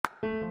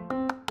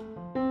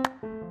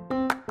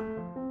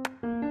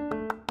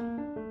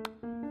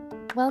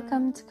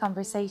Welcome to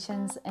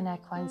Conversations in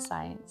Equine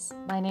Science.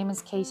 My name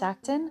is Kate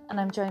Acton and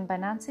I'm joined by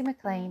Nancy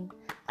McLean,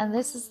 and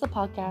this is the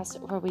podcast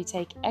where we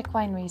take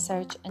equine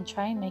research and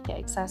try and make it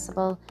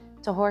accessible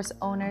to horse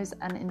owners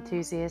and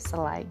enthusiasts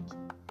alike.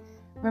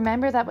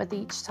 Remember that with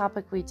each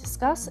topic we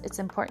discuss, it's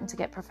important to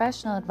get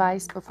professional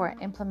advice before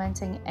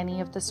implementing any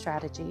of the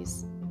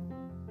strategies.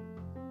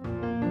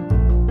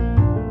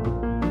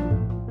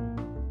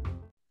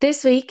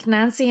 This week,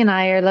 Nancy and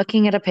I are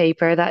looking at a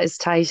paper that is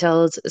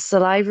titled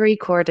Salivary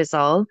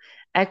Cortisol,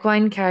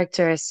 Equine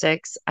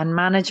Characteristics and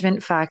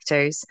Management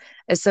Factors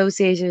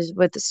Associated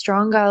with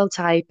Strongyle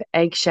Type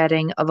Egg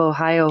Shedding of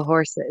Ohio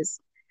Horses.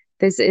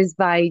 This is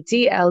by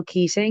D.L.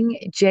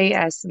 Keating,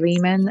 J.S.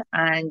 Lehman,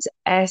 and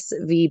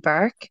S.V.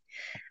 Burke.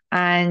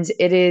 And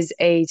it is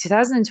a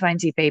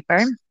 2020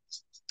 paper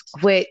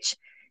which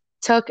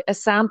took a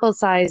sample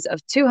size of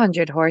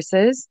 200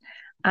 horses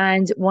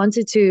and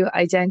wanted to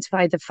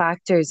identify the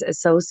factors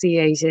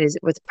associated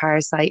with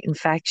parasite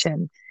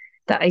infection.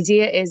 The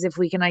idea is if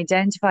we can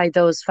identify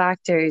those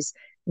factors,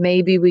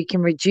 maybe we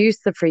can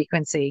reduce the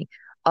frequency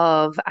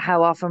of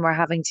how often we're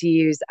having to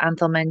use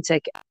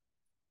anthelmintic,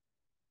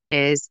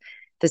 is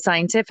the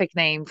scientific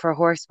name for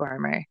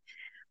horsewormer.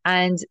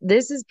 And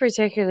this is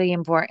particularly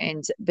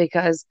important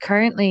because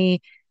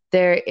currently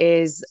there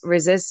is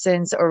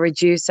resistance or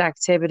reduced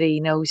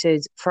activity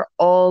noted for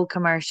all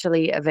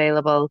commercially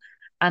available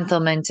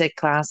anthelmintic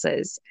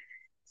classes.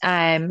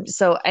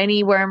 So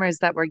any wormers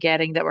that we're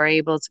getting that we're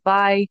able to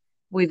buy,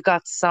 we've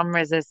got some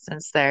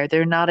resistance there.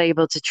 They're not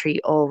able to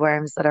treat all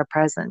worms that are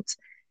present.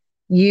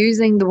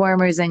 Using the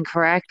wormers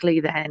incorrectly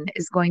then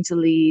is going to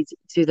lead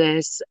to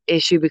this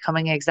issue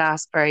becoming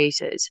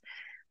exacerbated,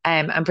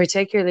 and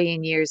particularly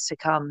in years to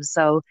come.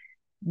 So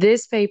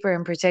this paper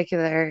in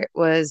particular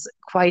was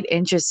quite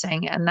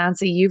interesting. And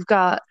Nancy, you've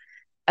got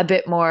a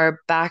bit more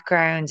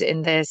background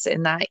in this,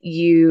 in that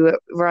you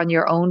run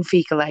your own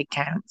fecal egg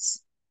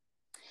counts.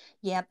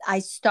 Yep, I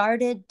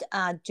started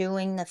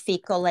doing the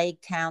fecal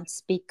egg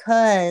counts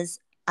because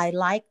I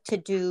like to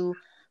do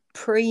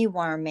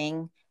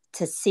pre-worming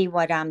to see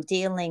what I'm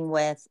dealing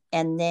with,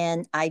 and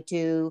then I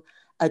do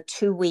a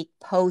 2-week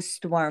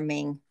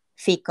post-worming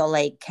fecal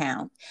egg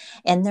count.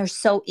 And they're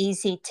so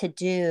easy to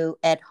do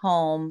at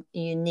home.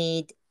 You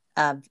need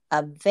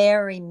a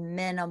very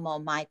minimal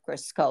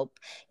microscope.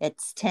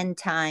 It's 10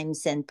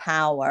 times in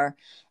power.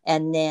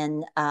 And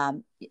then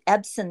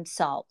Epsom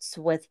salts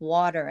with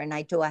water. And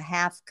I do a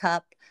half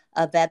cup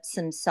of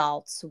Epsom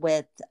salts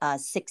with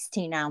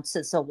 16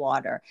 ounces of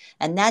water.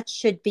 And that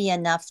should be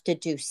enough to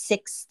do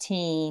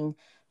 16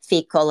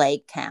 fecal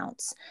egg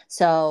counts.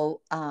 So,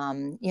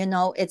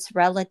 it's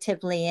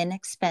relatively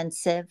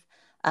inexpensive.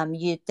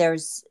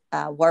 There's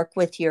work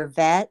with your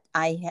vet.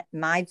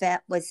 My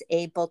vet was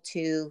able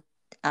to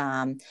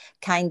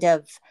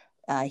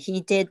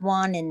he did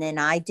one and then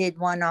I did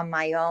one on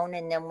my own,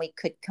 and then we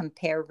could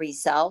compare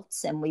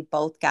results and we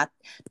both got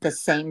the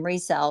same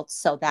results.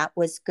 So that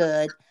was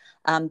good.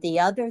 The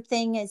other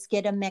thing is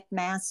get a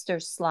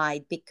McMaster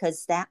slide,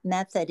 because that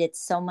method, it's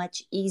so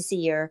much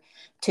easier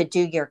to do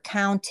your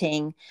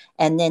counting.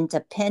 And then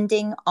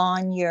depending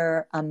on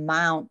your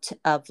amount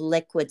of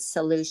liquid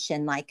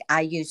solution, like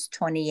I use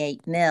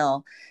 28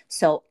 ml,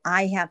 so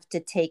I have to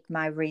take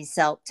my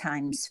result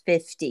times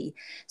 50.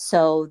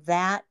 So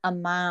that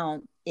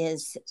amount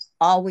is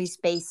always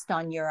based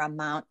on your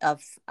amount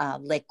of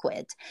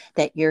liquid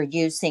that you're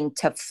using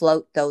to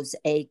float those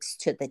eggs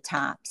to the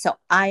top. So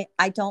I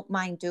don't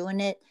mind doing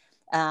it.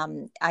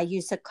 I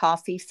use a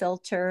coffee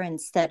filter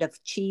instead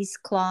of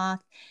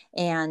cheesecloth.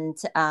 And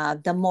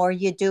the more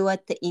you do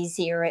it, the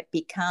easier it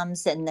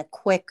becomes and the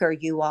quicker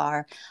you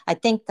are. I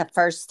think the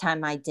first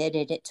time I did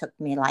it, it took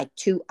me like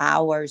 2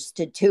 hours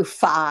to do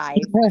 5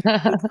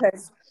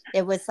 because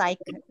it was like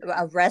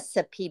a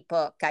recipe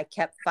book. I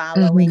kept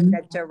following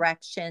the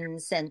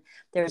directions, and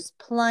there's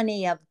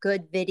plenty of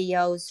good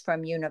videos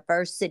from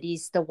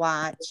universities to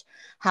watch.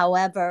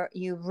 However,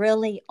 you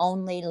really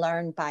only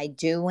learn by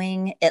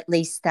doing. At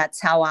least that's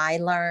how I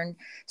learn.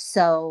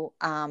 So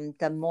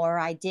the more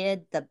I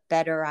did, the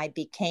better I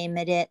became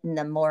at it, and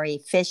the more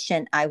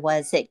efficient I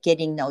was at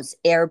getting those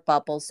air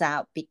bubbles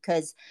out,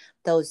 because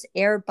those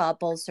air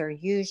bubbles are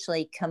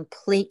usually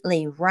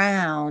completely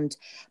round,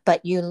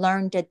 but you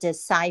learn to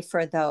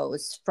decipher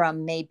those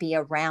from maybe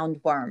a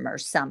roundworm or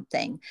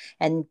something.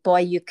 And boy,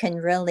 you can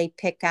really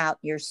pick out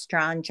your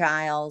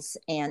strongyles.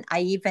 And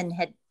I even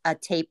had a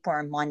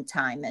tapeworm one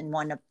time in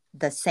one of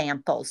the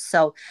samples.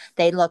 So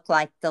they look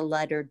like the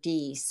letter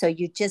D. So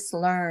you just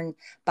learn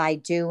by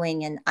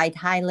doing. And I'd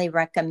highly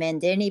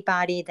recommend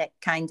anybody that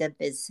kind of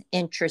is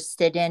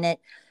interested in it,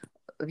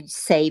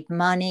 save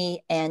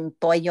money, and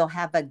boy, you'll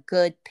have a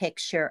good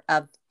picture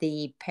of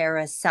the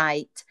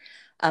parasite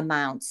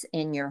amounts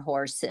in your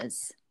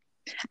horses.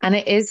 And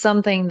it is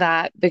something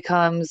that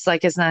becomes,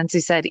 like as Nancy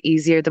said,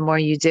 easier the more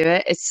you do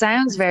it. It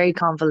sounds very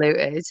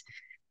convoluted,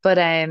 but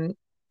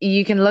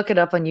you can look it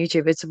up on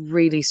YouTube. It's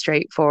really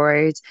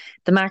straightforward.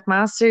 The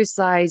McMaster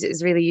side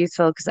is really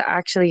useful because it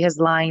actually has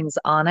lines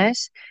on it.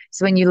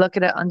 So when you look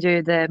at it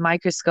under the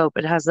microscope,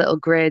 it has little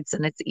grids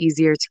and it's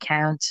easier to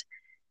count.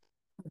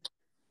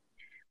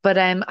 But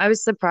I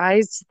was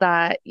surprised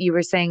that you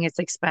were saying it's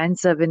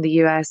expensive in the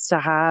US to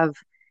have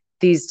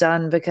these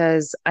done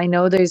because I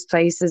know there's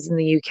places in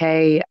the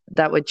UK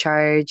that would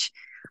charge,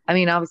 I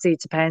mean, obviously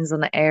it depends on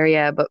the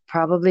area, but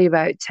probably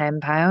about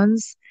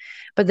 £10.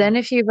 But then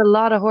if you have a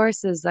lot of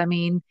horses, I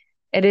mean,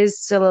 it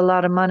is still a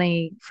lot of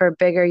money for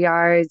bigger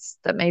yards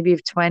that maybe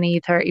have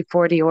 20, 30,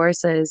 40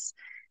 horses.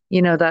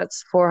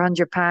 That's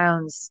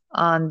 £400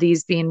 on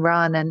these being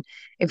run. And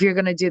if you're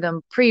going to do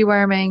them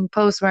pre-worming,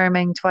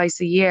 post-worming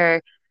twice a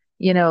year,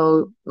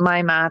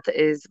 my math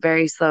is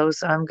very slow,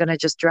 so I'm gonna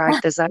just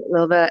drag this out a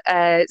little bit.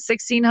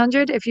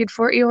 1600 if you'd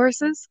 40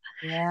 horses.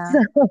 Yeah.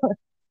 So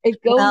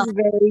it goes Well,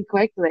 very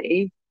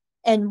quickly.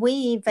 and we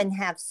even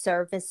have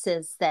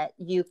services that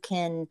you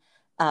can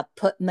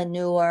put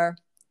manure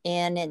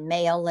in and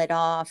mail it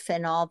off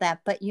and all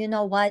that. But you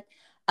know what?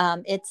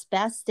 It's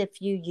best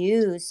if you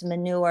use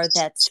manure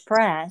that's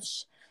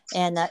fresh.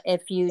 And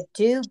if you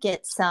do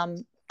get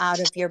some out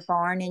of your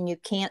barn and you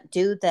can't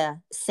do the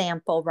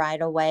sample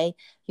right away,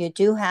 you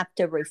do have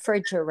to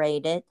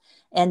refrigerate it.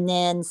 And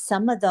then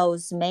some of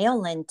those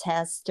mail in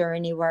tests are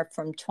anywhere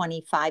from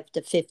 $25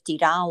 to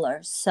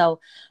 $50. So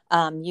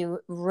you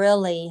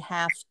really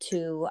have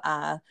to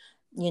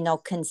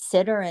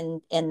consider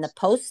in the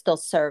postal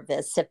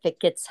service, if it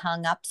gets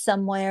hung up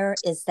somewhere,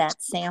 is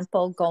that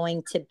sample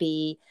going to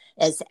be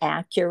as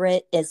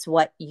accurate as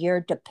what you're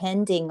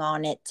depending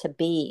on it to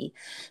be?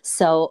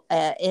 So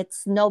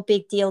it's no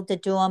big deal to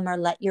do them, or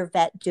let your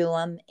vet do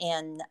them,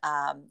 and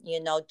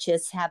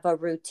just have a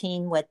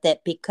routine with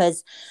it,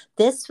 because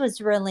this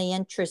was really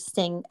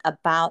interesting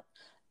about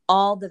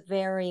all the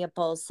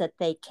variables that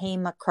they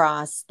came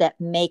across that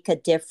make a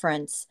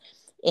difference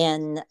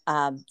in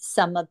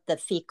some of the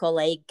fecal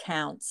egg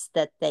counts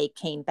that they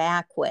came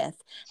back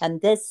with.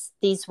 And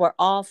these were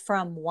all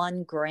from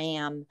 1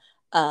 gram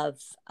of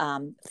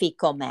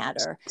fecal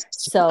matter.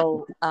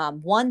 So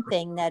one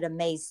thing that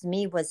amazed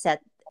me was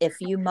that if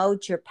you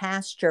mowed your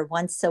pasture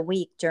once a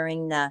week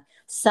during the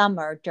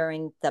summer,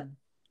 during the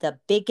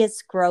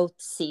biggest growth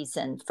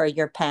season for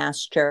your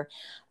pasture,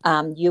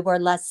 you were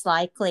less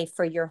likely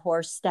for your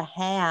horse to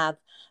have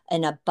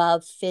an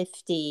above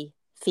 50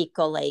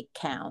 fecal egg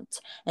count.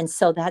 And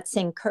so that's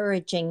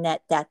encouraging,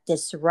 that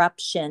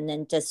disruption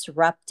and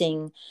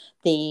disrupting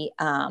the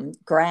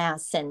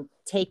grass and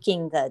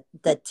taking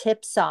the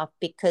tips off,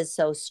 because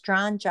those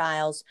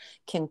strongyles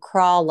can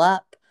crawl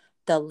up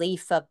the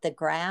leaf of the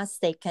grass.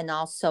 They can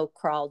also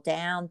crawl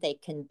down. They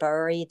can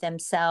bury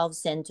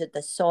themselves into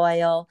the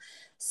soil.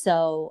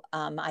 So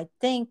I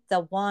think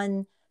the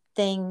one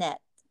thing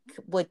that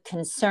would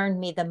concern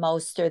me the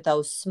most are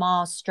those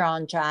small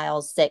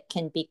strongyles that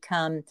can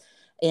become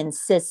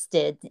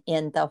encysted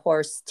in the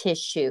horse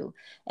tissue,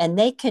 and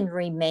they can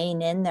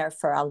remain in there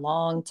for a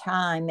long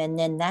time, and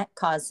then that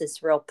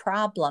causes real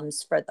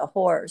problems for the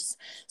horse.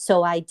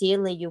 So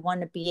ideally you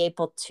want to be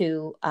able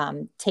to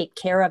take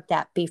care of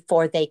that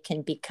before they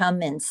can become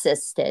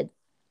encysted.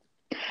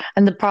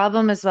 And the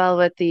problem as well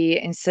with the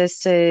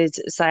insisted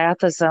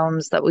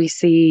cyathosomes that we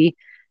see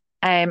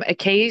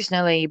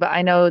occasionally, but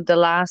I know the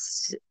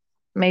last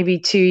maybe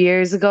 2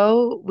 years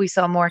ago, we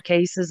saw more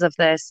cases of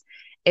this,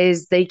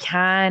 is they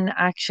can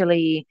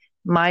actually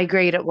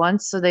migrate at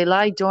once. So they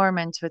lie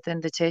dormant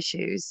within the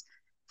tissues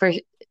for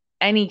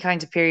any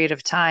kind of period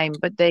of time,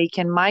 but they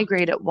can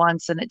migrate at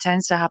once, and it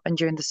tends to happen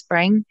during the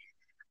spring.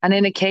 And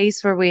in a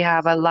case where we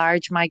have a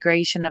large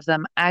migration of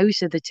them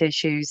out of the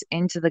tissues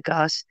into the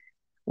gut,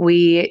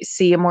 we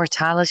see a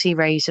mortality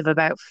rate of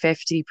about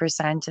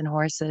 50% in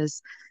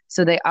horses.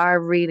 So they are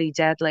really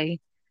deadly.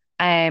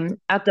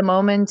 At the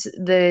moment,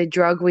 the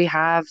drug we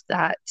have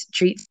that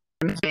treats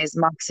them is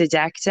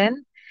moxidectin.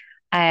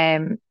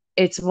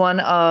 It's one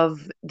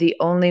of the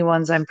only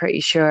ones I'm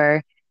pretty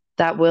sure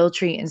that will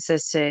treat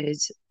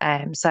encysted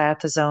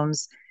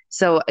cyathosomes.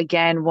 So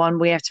again, one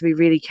we have to be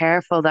really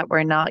careful that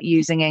we're not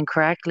using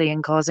incorrectly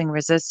and causing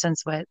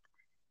resistance with,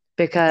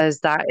 because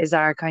that is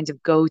our kind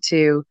of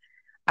go-to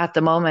at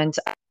the moment.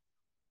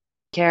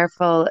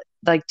 Careful,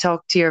 like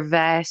talk to your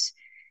vet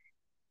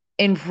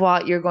in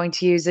what you're going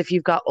to use if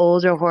you've got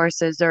older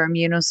horses or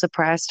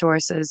immunosuppressed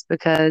horses,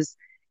 because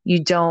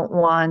you don't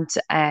want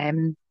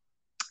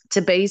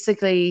to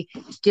basically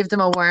give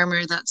them a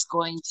wormer that's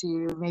going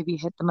to maybe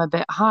hit them a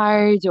bit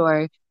hard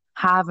or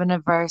have an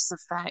adverse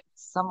effect.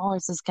 Some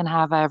horses can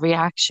have a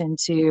reaction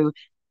to,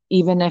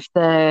 even if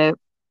the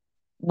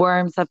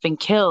worms have been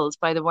killed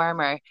by the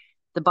wormer,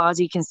 the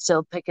body can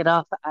still pick it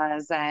up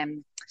as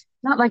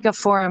not like a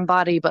foreign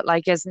body, but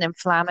like as an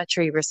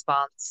inflammatory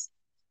response.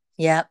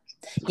 Yep.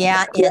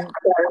 Yeah. And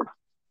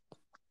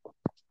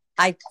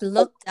I've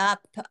looked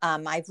up,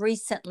 I've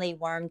recently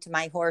wormed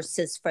my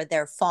horses for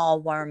their fall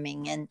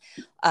worming.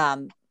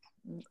 And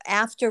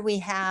after we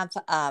have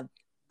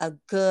a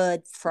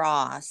good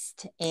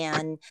frost.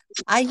 And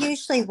I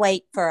usually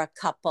wait for a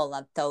couple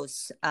of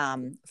those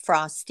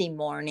frosty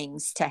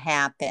mornings to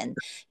happen.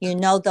 You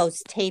know,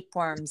 those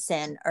tapeworms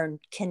then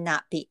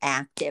cannot be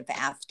active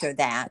after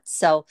that.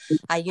 So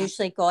I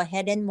usually go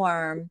ahead and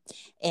worm,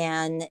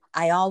 and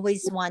I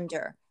always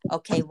wonder,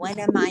 okay, when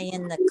am I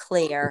in the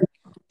clear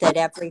that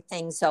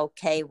everything's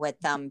okay with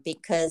them?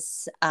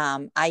 Because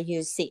I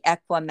use the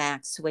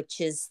Equimax, which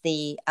is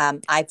the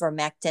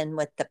ivermectin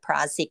with the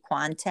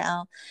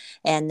praziquantel,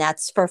 and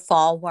that's for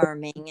fall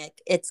worming.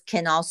 It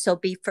can also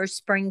be for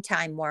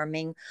springtime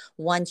worming.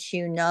 Once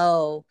you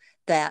know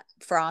that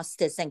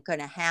frost isn't going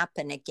to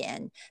happen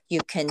again,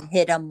 you can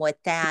hit them with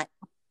that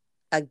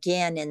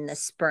again in the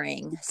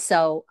spring.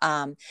 So,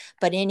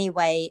 but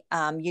anyway,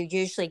 you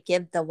usually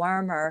give the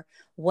wormer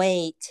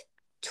wait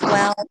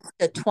 12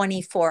 to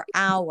 24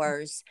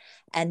 hours,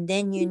 and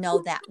then you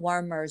know that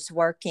wormer's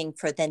working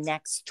for the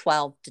next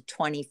 12 to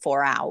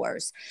 24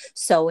 hours.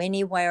 So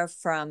anywhere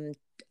from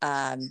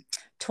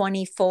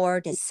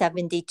 24 to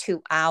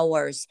 72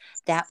 hours,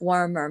 that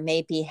wormer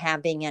may be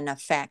having an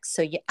effect.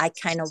 So I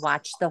kind of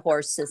watch the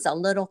horses a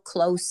little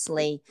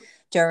closely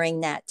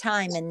during that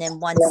time. And then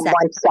once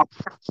that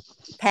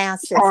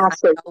passes, I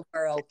know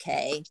we're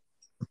okay.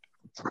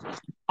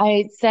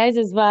 It says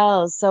as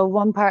well, so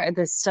one part of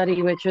the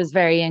study which was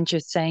very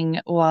interesting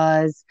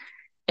was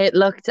it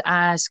looked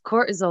at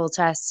cortisol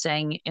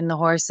testing in the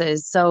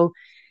horses. So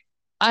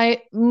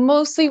I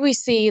mostly we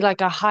see like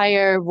a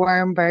higher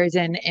worm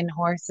burden in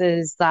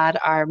horses that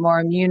are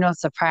more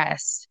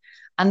immunosuppressed.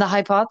 And the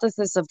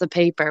hypothesis of the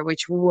paper,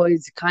 which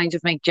would kind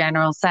of make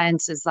general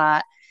sense, is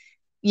that,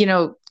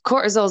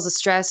 cortisol is a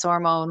stress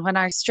hormone. When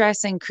our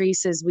stress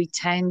increases, we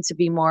tend to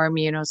be more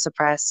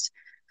immunosuppressed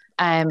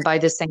by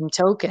the same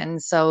token.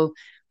 So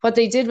what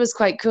they did was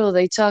quite cool.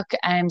 They took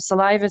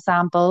saliva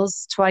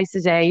samples twice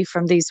a day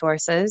from these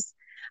horses,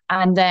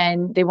 and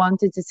then they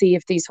wanted to see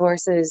if these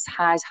horses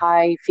had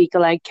high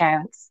fecal egg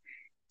counts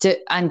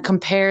and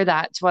compare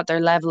that to what their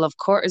level of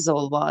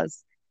cortisol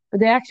was. But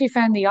they actually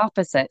found the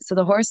opposite. So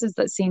the horses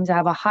that seemed to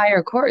have a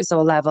higher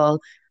cortisol level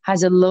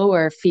had a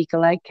lower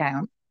fecal egg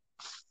count.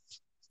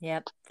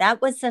 Yep,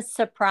 that was a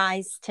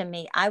surprise to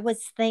me. I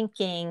was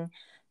thinking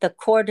the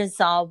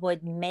cortisol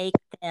would make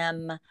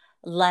them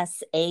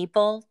less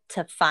able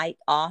to fight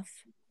off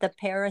the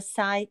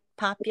parasite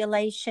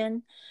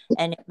population,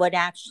 and it would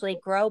actually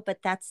grow, but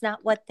that's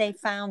not what they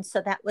found.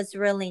 So that was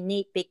really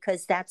neat,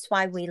 because that's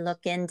why we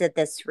look into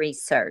this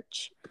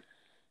research.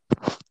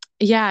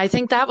 Yeah, I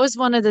think that was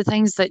one of the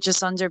things that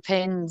just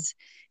underpins,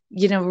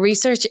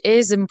 research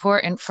is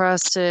important for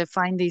us to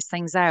find these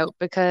things out,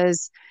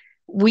 because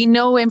we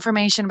know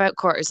information about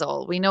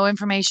cortisol, we know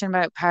information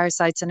about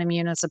parasites and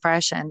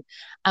immunosuppression,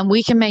 and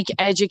we can make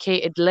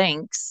educated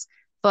links.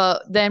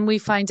 But then we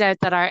find out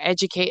that our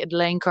educated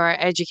link or our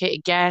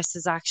educated guess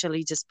is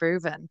actually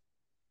disproven.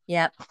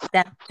 Yep,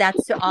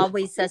 that's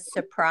always a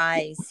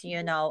surprise,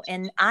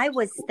 And I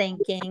was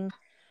thinking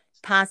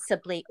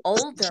possibly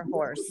older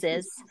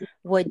horses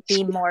would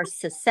be more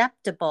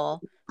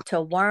susceptible to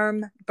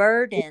worm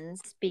burdens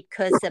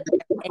because of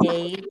their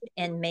age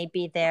and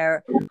maybe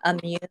their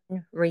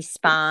immune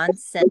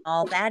response and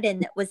all that.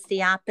 And it was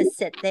the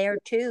opposite there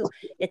too.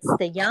 It's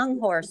the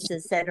young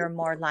horses that are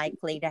more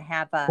likely to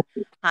have a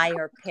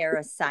higher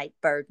parasite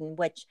burden,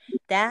 which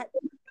that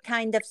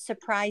kind of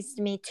surprised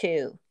me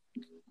too.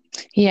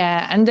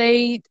 Yeah, and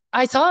I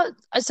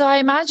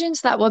imagined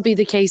that would be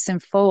the case in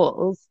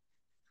foals.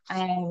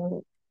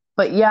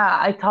 But yeah,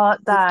 I thought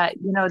that,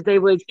 they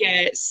would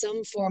get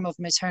some form of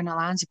maternal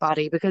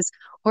antibody, because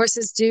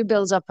horses do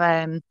build up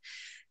an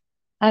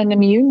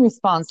immune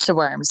response to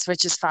worms,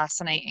 which is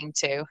fascinating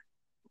too.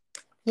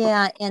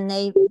 Yeah, and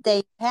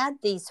they had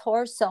these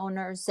horse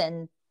owners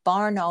and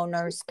barn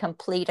owners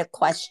complete a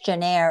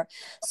questionnaire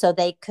so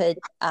they could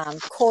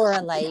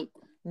correlate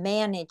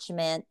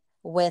management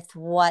with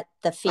what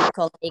the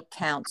fecal egg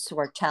counts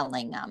were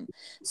telling them.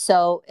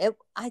 So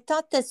I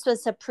thought this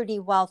was a pretty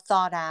well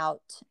thought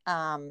out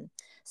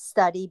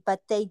study,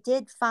 but they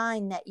did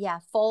find that, yeah,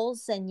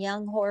 foals and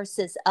young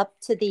horses up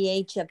to the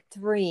age of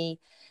 3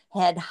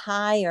 had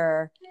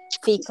higher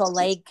fecal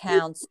egg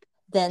counts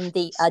than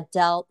the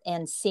adult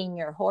and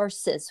senior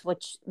horses,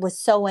 which was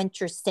so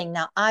interesting.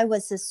 Now, I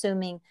was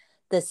assuming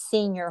the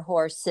senior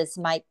horses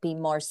might be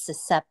more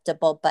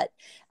susceptible, but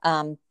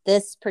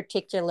this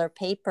particular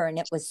paper, and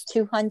it was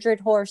 200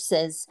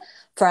 horses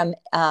from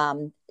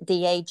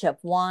the age of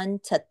 1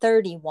 to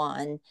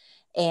 31,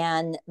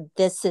 and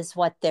this is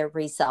what their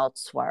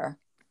results were.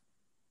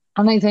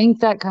 And I think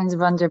that kind of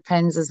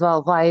underpins as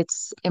well why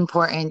it's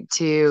important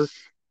to,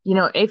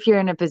 if you're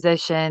in a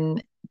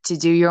position to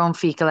do your own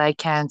fecal egg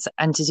counts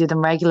and to do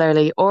them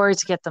regularly, or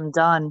to get them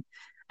done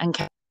and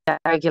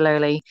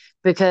regularly,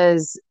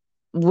 because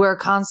we're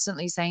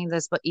constantly saying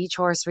this, but each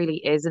horse really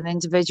is an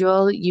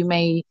individual. You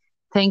may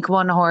think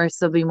one horse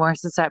will be more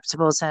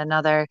susceptible to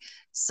another.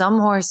 Some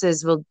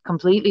horses will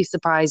completely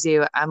surprise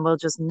you and will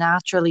just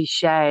naturally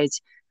shed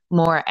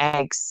more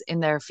eggs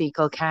in their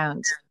fecal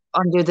count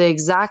under the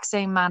exact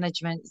same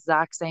management,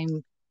 exact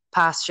same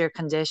pasture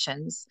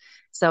conditions.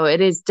 So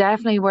it is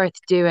definitely worth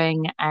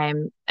doing,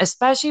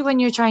 especially when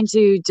you're trying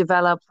to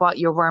develop what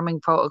your worming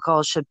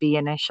protocol should be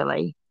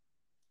initially.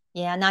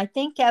 Yeah, and I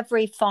think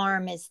every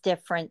farm is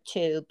different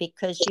too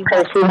because you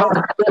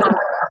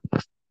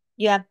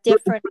have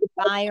different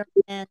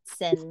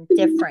environments and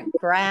different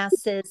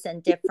grasses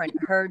and different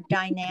herd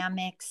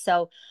dynamics.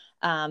 So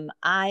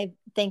I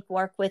think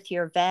work with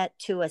your vet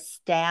to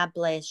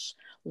establish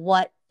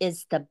what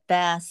is the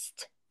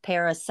best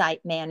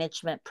parasite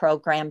management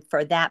program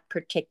for that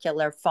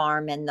particular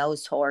farm and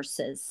those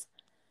horses.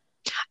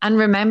 And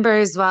remember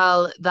as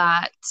well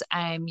that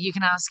you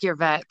can ask your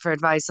vet for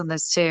advice on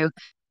this too.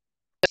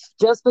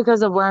 Just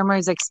because a wormer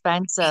is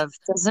expensive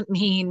doesn't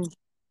mean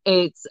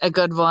it's a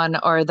good one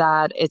or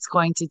that it's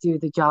going to do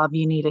the job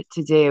you need it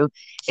to do.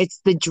 It's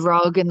the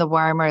drug in the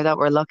wormer that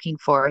we're looking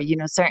for. You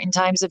know, certain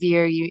times of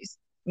year you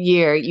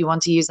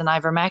want to use an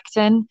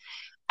ivermectin,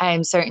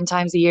 and certain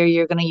times a year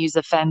you're going to use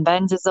a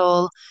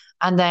fenbendazole,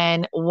 and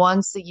then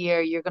once a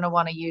year you're going to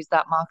want to use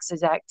that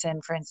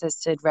moxidectin for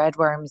encysted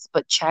redworms,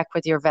 but check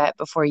with your vet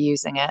before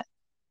using it.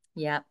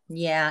 Yeah,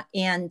 yeah.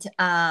 And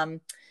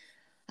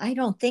I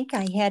don't think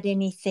I had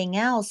anything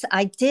else.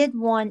 I did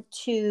want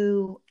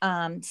to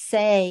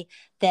say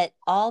that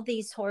all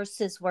these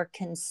horses were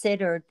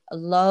considered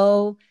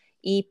low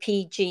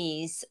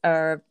EPGs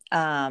or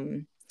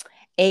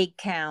egg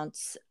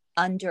counts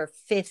under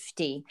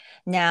 50.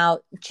 Now,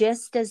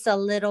 just as a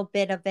little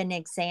bit of an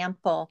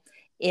example,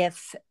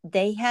 if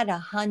they had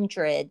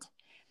 100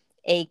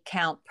 egg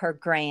count per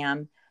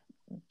gram,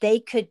 they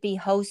could be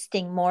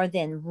hosting more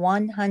than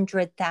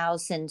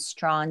 100,000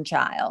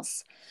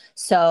 strongyles.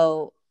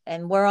 So,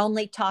 and we're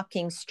only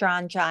talking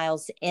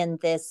strongyles in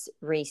this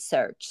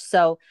research.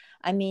 So,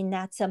 I mean,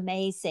 that's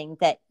amazing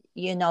that,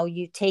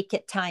 you take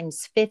it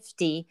times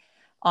 50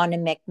 on a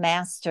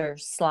McMaster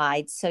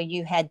slide. So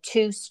you had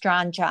two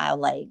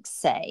strongyle eggs,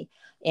 say,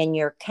 in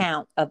your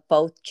count of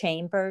both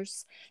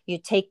chambers. You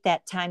take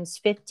that times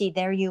 50,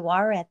 there you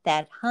are at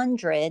that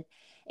 100.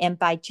 And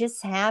by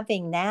just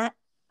having that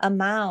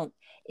amount,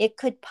 it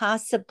could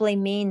possibly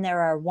mean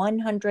there are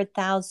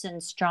 100,000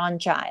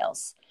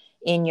 strongyles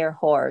in your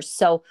horse.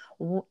 So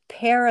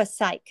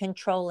parasite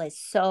control is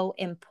so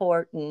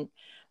important.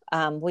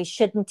 We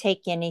shouldn't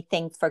take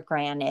anything for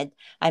granted.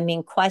 I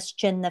mean,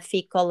 question the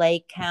fecal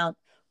egg count,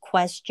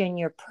 question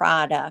your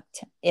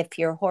product. If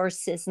your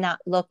horse is not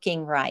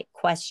looking right,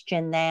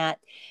 question that,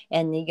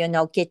 and,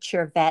 get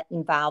your vet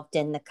involved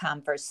in the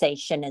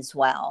conversation as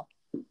well.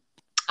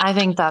 I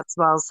think that's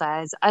well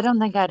said. I don't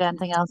think I had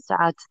anything else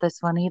to add to this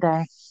one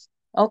either.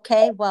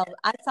 Okay, well,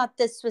 I thought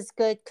this was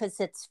good because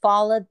it's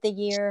fall of the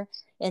year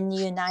in the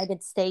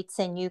United States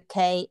and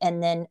UK,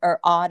 and then, or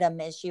autumn,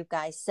 as you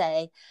guys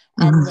say,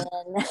 and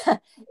then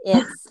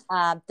it's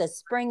the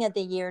spring of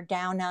the year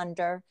down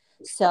under.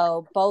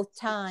 So both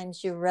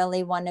times you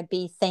really want to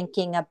be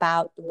thinking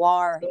about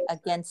war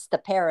against the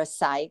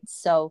parasites.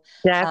 So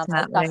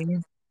Definitely.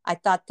 I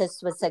thought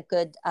this was a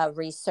good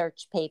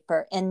research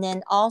paper. And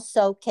then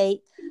also,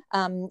 Kate,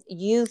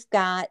 you've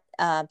got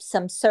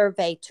some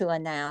survey to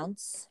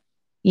announce.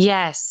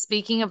 Yes,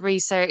 speaking of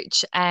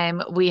research,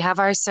 we have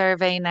our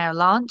survey now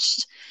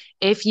launched.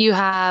 If you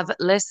have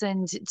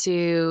listened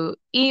to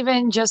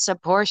even just a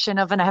portion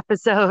of an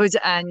episode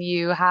and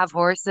you have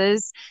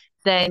horses,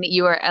 then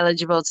you are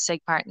eligible to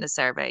take part in the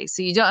survey.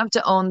 So you don't have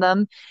to own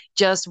them,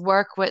 just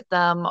work with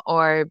them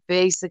or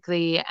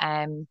basically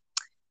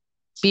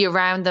be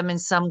around them in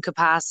some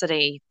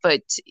capacity,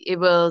 but it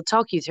will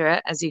talk you through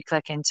it as you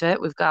click into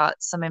it. We've got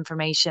some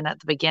information at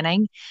the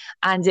beginning,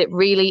 and it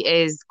really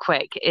is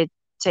quick. It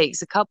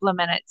takes a couple of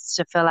minutes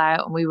to fill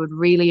out, and we would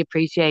really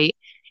appreciate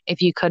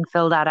if you could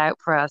fill that out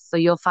for us. So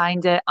you'll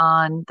find it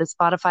on the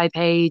Spotify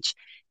page,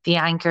 the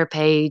Anchor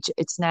page.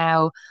 It's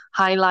now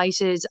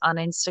highlighted on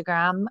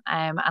Instagram,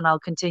 and I'll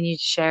continue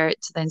to share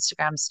it to the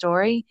Instagram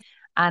story,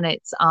 and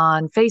it's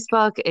on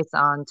Facebook, it's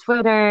on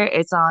Twitter,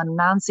 it's on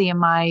Nancy and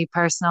my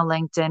personal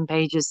LinkedIn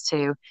pages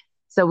too.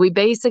 So we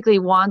basically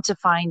want to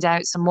find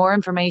out some more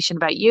information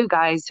about you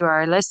guys who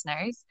are our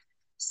listeners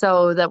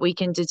so that we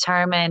can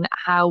determine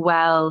how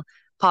well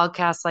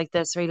podcasts like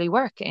this really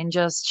work in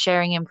just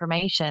sharing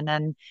information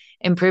and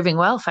improving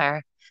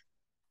welfare.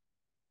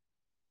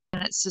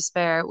 Minutes to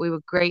spare, we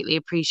would greatly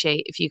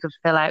appreciate if you could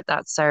fill out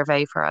that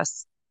survey for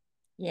us.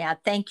 Yeah,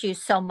 thank you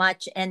so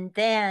much. And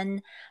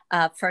then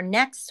for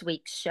next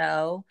week's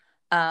show,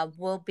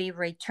 we'll be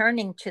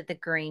returning to the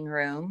green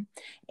room,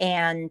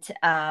 and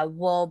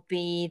we'll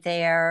be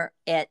there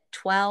at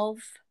 12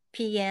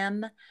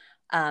 p.m.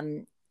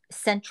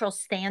 Central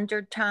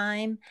Standard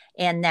Time,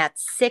 and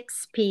that's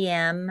 6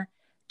 p.m.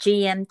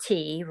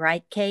 GMT,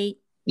 right, Kate?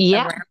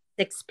 Yeah. Around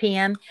 6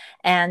 p.m.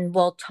 And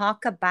we'll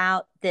talk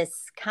about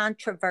this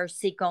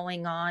controversy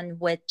going on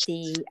with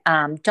the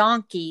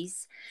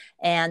donkeys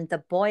and the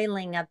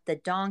boiling of the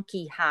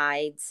donkey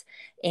hides.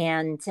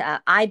 And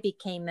I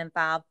became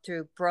involved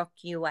through Brook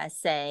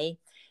USA.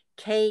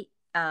 Kate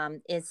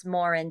is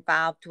more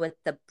involved with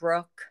the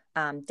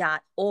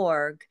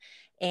Brook.org.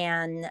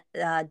 And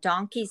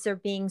donkeys are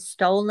being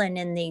stolen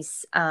in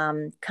these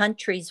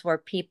countries where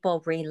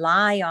people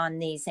rely on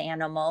these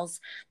animals.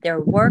 They're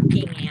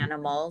working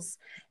animals,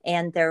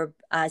 and they're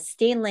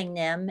stealing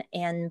them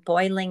and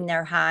boiling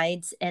their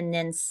hides and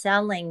then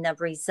selling the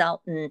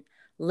resultant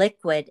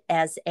liquid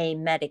as a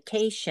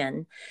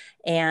medication.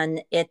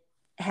 And it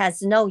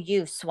has no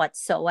use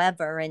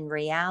whatsoever in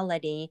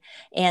reality.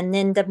 And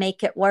then to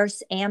make it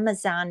worse,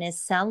 Amazon is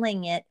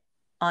selling it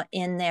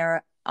in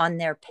their on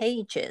their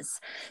pages.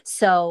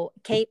 So,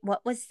 Kate,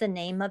 what was the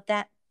name of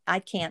that? I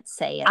can't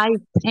say it. I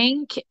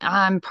think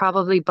I'm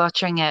probably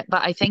butchering it,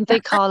 but I think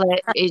they call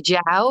it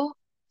Ijao.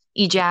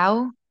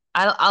 Ijao.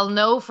 I'll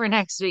know for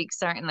next week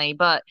certainly,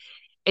 but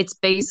it's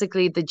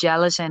basically the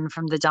gelatin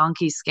from the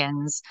donkey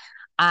skins.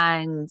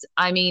 And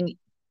I mean,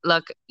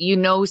 look,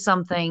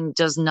 something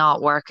does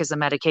not work as a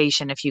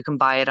medication if you can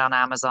buy it on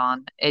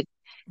Amazon.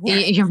 Yeah.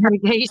 Your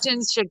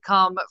medications should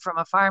come from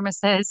a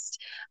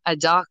pharmacist, a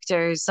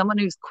doctor, someone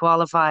who's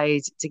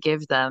qualified to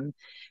give them.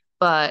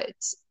 But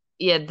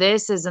yeah,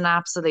 this is an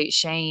absolute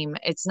shame.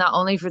 It's not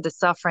only for the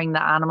suffering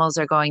that animals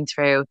are going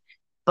through,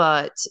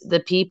 but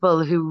the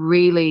people who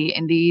really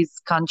in these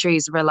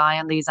countries rely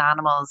on these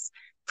animals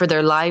for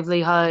their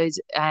livelihood,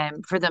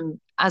 for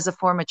them as a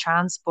form of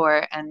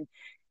transport. And,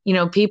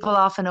 people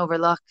often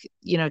overlook,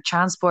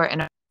 transport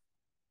and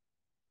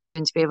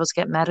to be able to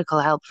get medical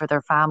help for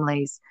their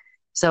families.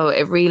 So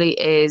it really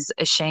is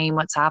a shame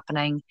what's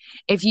happening.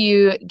 If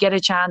you get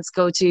a chance,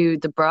 go to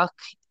the Brook,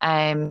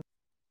 or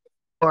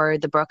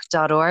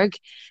thebrook.org,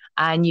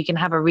 and you can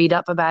have a read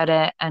up about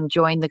it and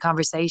join the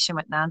conversation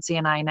with Nancy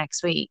and I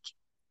next week.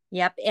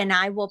 Yep. And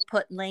I will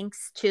put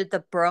links to the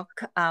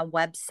Brook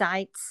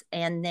websites,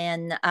 and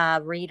then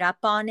read up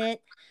on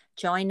it.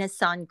 Join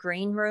us on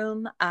Green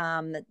Room.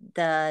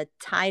 The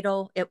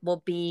title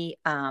will be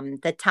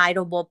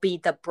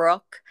the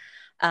Brook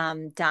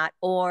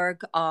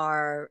 .org,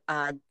 or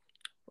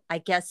I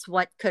guess,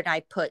 what could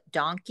I put?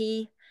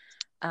 Donkey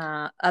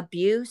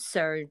abuse,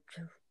 or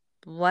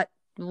what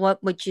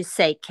would you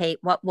say, Kate?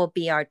 What will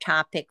be our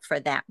topic for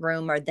that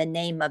room, or the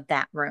name of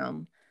that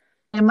room?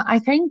 I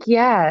think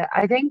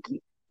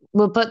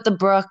we'll put the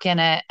Brook in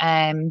it.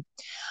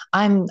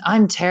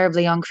 I'm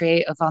terribly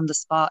uncreative on the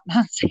spot,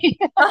 Nancy.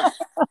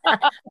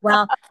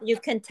 Well, you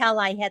can tell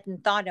I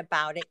hadn't thought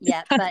about it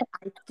yet, but I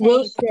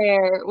We'll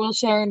think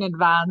share in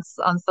advance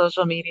on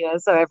social media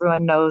so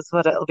everyone knows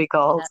what it'll be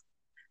called.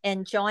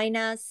 and join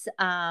us.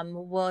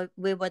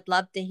 We would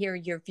love to hear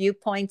your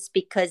viewpoints,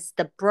 because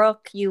the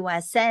Brook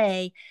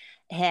USA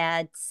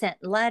had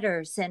sent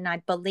letters, and I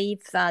believe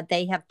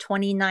they have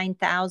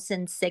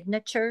 29,000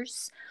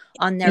 signatures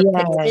on their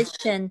Yeah,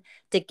 petition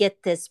to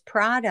get this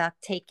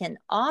product taken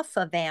off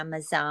of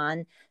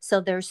Amazon. So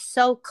they're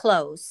so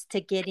close to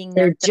getting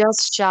they're their.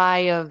 just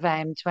shy of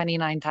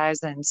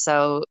 29,000.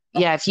 So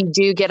yeah, if you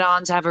do get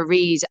on to have a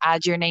read,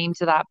 add your name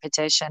to that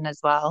petition as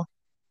well.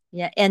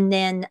 Yeah, and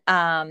then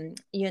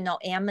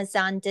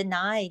Amazon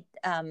denied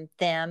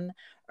them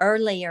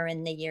earlier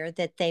in the year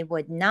that they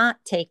would not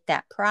take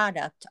that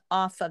product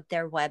off of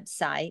their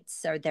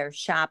websites or their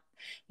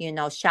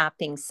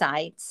shopping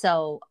sites.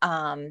 So,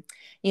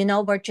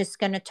 we're just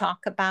going to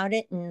talk about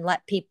it and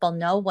let people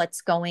know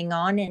what's going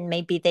on, and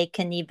maybe they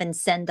can even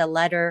send a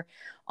letter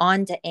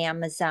on to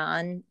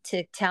Amazon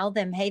to tell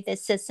them, hey,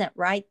 this isn't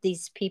right.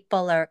 These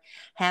people are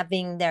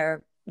having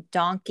their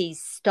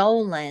donkeys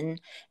stolen,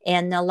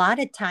 and a lot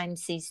of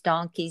times these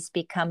donkeys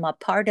become a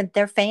part of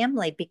their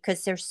family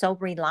because they're so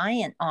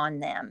reliant on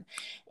them.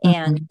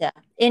 And Mhm.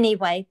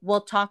 anyway,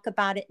 we'll talk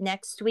about it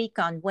next week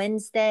on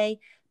Wednesday,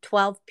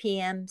 12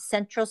 p.m.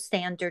 Central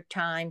Standard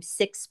Time,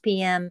 6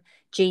 p.m.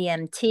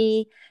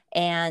 GMT.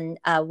 And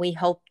we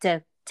hope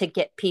to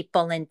get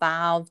people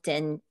involved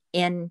and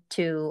in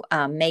to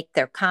make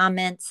their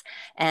comments.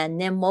 And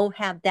then we'll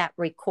have that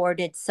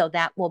recorded. So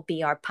that will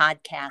be our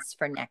podcast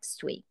for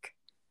next week.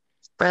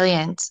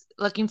 Brilliant.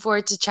 Looking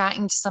forward to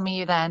chatting to some of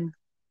you then.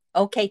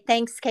 Okay,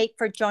 thanks, Kate,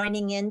 for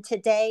joining in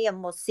today,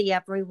 and we'll see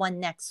everyone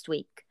next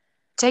week.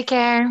 Take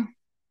care.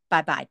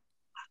 Bye bye.